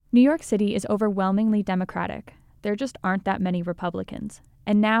New York City is overwhelmingly Democratic. There just aren't that many Republicans.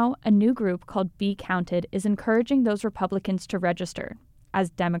 And now a new group called Be Counted is encouraging those Republicans to register as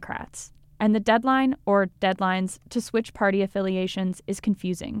Democrats. And the deadline, or deadlines, to switch party affiliations is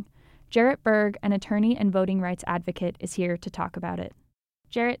confusing. Jarrett Berg, an attorney and voting rights advocate, is here to talk about it.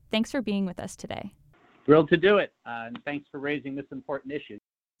 Jarrett, thanks for being with us today. Thrilled to do it, and thanks for raising this important issue.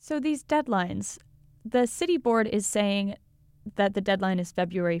 So these deadlines, the city board is saying that the deadline is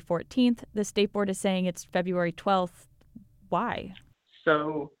February 14th. The state board is saying it's February 12th. Why?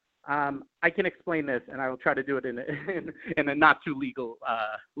 So I can explain this, and I will try to do it in a not too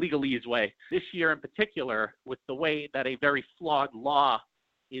legalese way. This year in particular, with the way that a very flawed law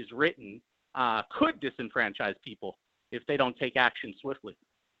is written, could disenfranchise people if they don't take action swiftly.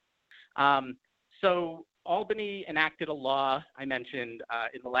 So Albany enacted a law, I mentioned,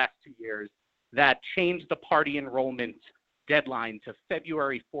 in the last 2 years that changed the party enrollment deadline to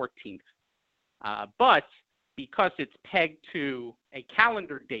February 14th. But because it's pegged to a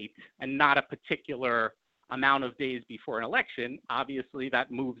calendar date and not a particular amount of days before an election, obviously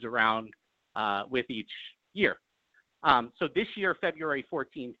that moves around with each year. So this year, February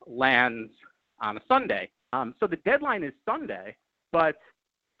 14th lands on a Sunday. So the deadline is Sunday, but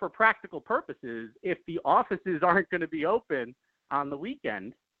for practical purposes, if the offices aren't going to be open on the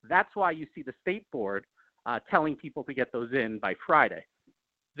weekend, that's why you see the state board telling people to get those in by Friday.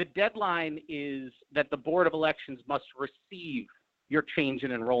 The deadline is that the Board of Elections must receive your change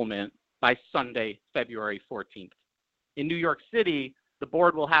in enrollment by Sunday, February 14th. In New York City, the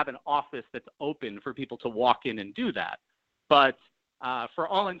board will have an office that's open for people to walk in and do that. But for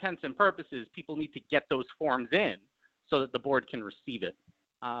all intents and purposes, people need to get those forms in so that the board can receive it.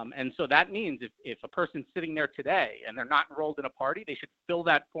 And so that means if a person's sitting there today and they're not enrolled in a party, they should fill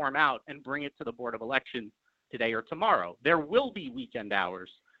that form out and bring it to the Board of Elections today or tomorrow. There will be weekend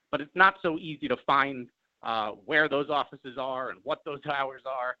hours, but it's not so easy to find where those offices are and what those hours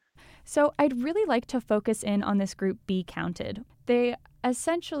are. So I'd really like to focus in on this group Be Counted. They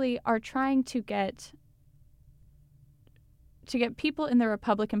essentially are trying to get people in the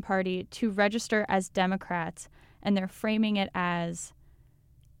Republican Party to register as Democrats, and they're framing it as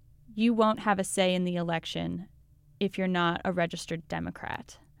you won't have a say in the election if you're not a registered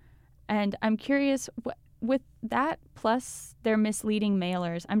Democrat. And I'm curious, with that plus their misleading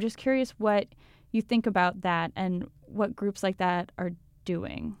mailers, I'm just curious what you think about that and what groups like that are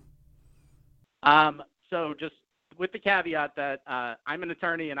doing. So just with the caveat that I'm an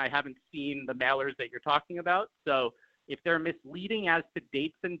attorney and I haven't seen the mailers that you're talking about. So if they're misleading as to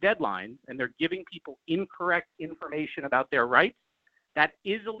dates and deadlines and they're giving people incorrect information about their rights, that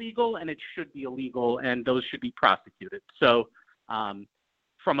is illegal and it should be illegal and those should be prosecuted. So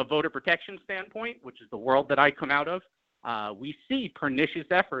from a voter protection standpoint, which is the world that I come out of, we see pernicious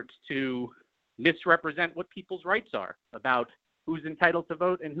efforts to misrepresent what people's rights are about who's entitled to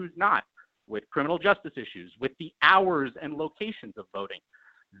vote and who's not, with criminal justice issues, with the hours and locations of voting.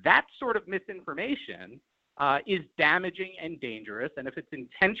 That sort of misinformation is damaging and dangerous, and if it's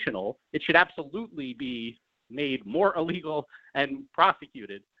intentional, it should absolutely be made more illegal and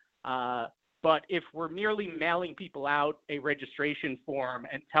prosecuted. But if we're merely mailing people out a registration form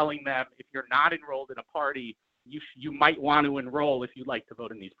and telling them if you're not enrolled in a party, you might want to enroll if you'd like to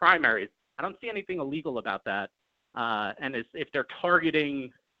vote in these primaries, I don't see anything illegal about that. And if they're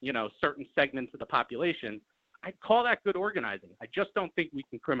targeting, certain segments of the population, I'd call that good organizing. I just don't think we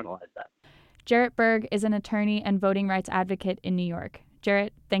can criminalize that. Jarrett Berg is an attorney and voting rights advocate in New York.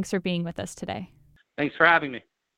 Jarrett, thanks for being with us today. Thanks for having me.